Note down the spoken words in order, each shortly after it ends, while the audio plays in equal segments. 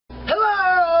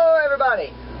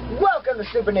everybody! Welcome to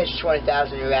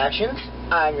Superninja20000 Reactions.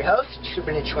 I'm your host,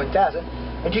 Superninja20000,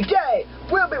 and today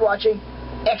we'll be watching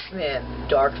X-Men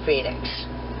Dark Phoenix.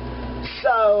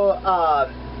 So, I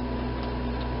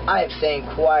have seen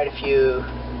quite a few.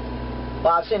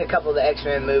 Well, I've seen a couple of the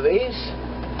X-Men movies.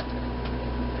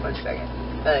 One second.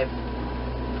 I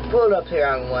pulled up here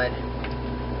on one.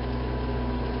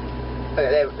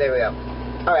 Okay, there we go.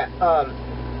 Alright,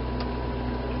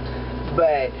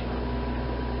 but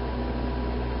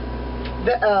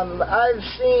I've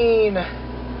seen,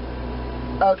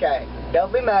 okay,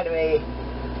 don't be mad at me,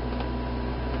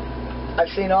 I've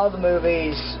seen all the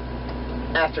movies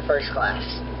after First Class.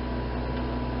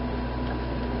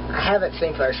 I haven't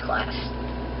seen First Class,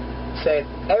 so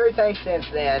everything since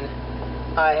then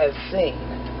I have seen.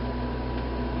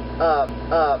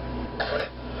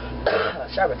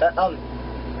 Sorry about that.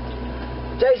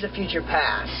 Days of Future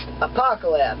Past,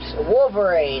 Apocalypse,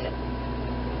 Wolverine,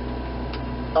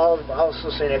 I've also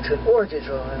seen X-Men Origins,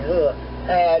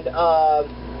 and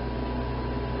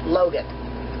Logan.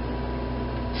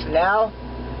 So now,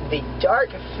 the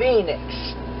Dark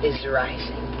Phoenix is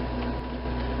rising.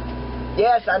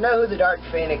 Yes, I know who the Dark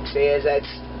Phoenix is.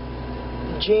 That's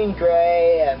Jean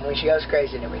Grey, and when she goes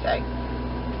crazy and everything,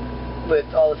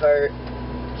 with all of her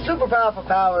super powerful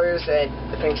powers, and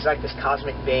the things like this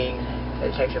cosmic being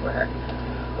that takes over her.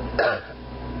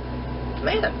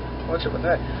 Man, what's up with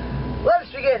that? Let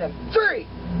us begin in 3,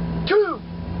 2,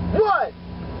 1,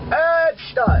 and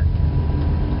start.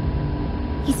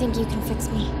 You think you can fix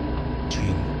me?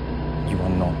 Jean, you are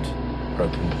not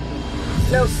broken.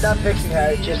 No, not fixing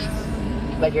her, just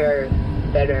make her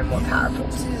better and more powerful.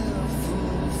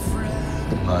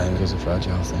 The mind is a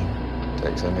fragile thing. It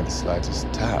takes only the slightest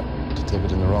tap to tip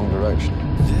it in the wrong direction.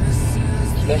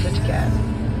 Yes, it's a cat.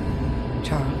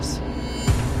 Charles.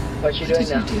 What's she doing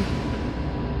now?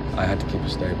 I had to keep her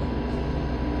stable.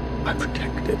 I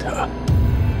protected her.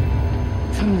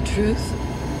 From the truth?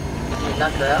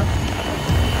 Knock her out?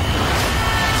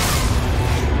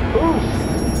 Ooh!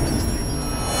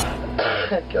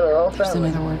 Kill her whole There's family.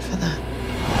 another word for that.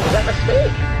 Was that a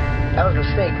mistake? That was a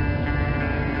mistake.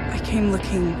 I came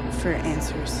looking for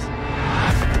answers.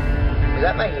 Was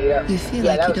that Magneto? You feel yeah,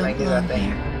 like that you was don't Magneto, I belong think.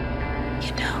 here.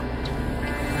 You don't.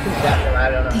 Who's that one? I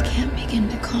don't know. They can't begin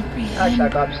to Hi, comprehend.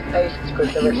 Cyclops. Hey, it's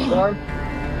Quicksilver you Storm.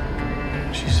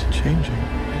 She's changing.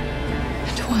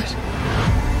 And what?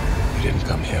 You didn't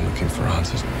come here looking for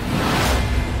answers.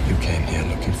 You came here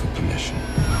looking for permission.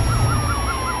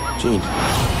 Jean.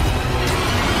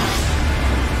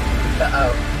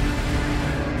 Uh-oh.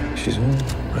 She's all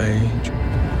rage.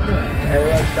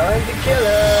 Everyone's trying to kill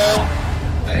her.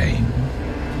 Pain.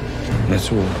 And it's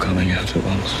all coming out at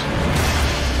once.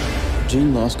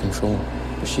 Jean lost control,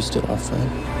 but she's still our friend.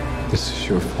 This is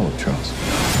your fault, Charles.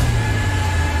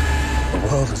 The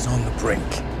world is on the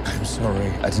brink. I'm sorry,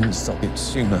 I didn't stop it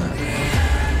sooner.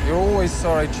 You're always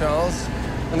sorry, Charles,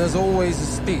 and there's always a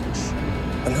speech,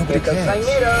 and nobody Here comes cares.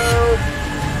 Magneto.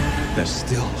 There's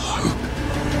still hope.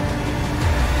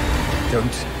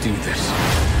 Don't do this.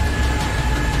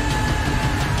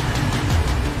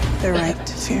 They're right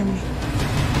to fear me.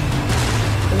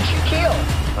 Who'd you kill?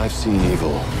 I've seen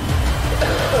evil.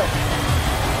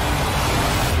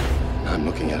 I'm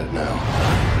looking at it now.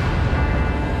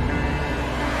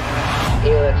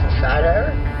 Evil that's inside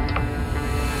her?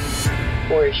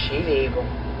 Or is she the evil?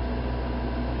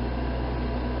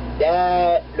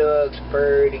 That looks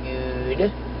pretty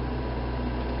good.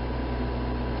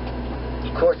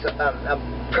 Of course,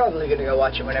 I'm probably gonna go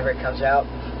watch it whenever it comes out.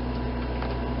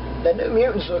 The New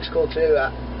Mutants looks cool too.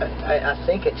 I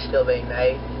think it's still being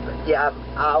made. But yeah,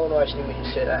 I want to watch New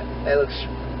Mutants too. It looks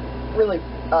really.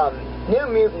 New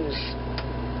Mutants.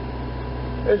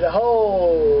 There's a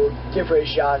whole different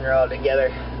genre altogether.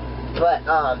 But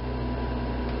I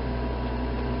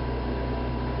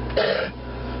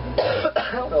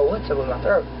don't know what's up with my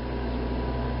throat.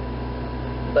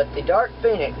 But the Dark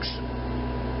Phoenix.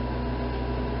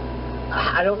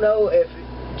 I don't know if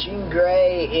Jean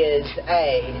Grey is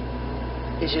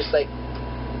just like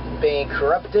being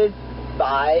corrupted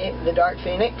by the Dark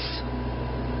Phoenix,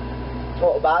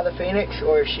 well, by the Phoenix,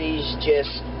 or if she's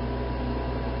just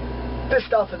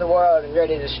pissed off at the world and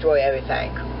ready to destroy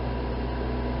everything.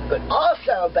 But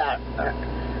also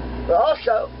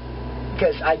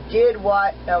because I did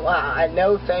watch, I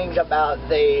know things about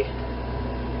the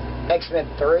X-Men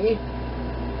 3,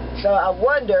 so I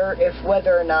wonder if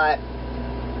whether or not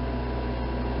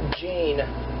Jean,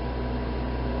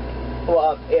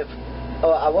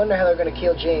 I wonder how they're going to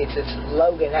kill Jean, since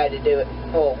Logan had to do it,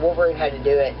 well, Wolverine had to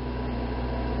do it,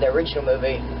 the original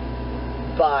movie,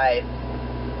 by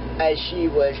as she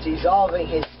was dissolving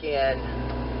his skin,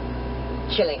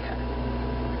 killing her.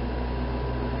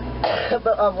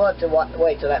 But we'll have to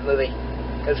wait till that movie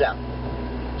comes out.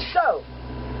 So,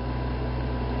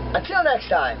 until next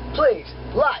time, please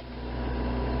like,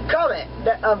 comment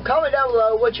down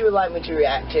below what you would like me to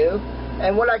react to,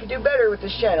 and what I could do better with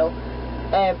this channel,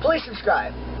 and please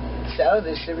subscribe. So,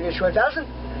 this is Superninja20000,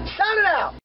 signing out!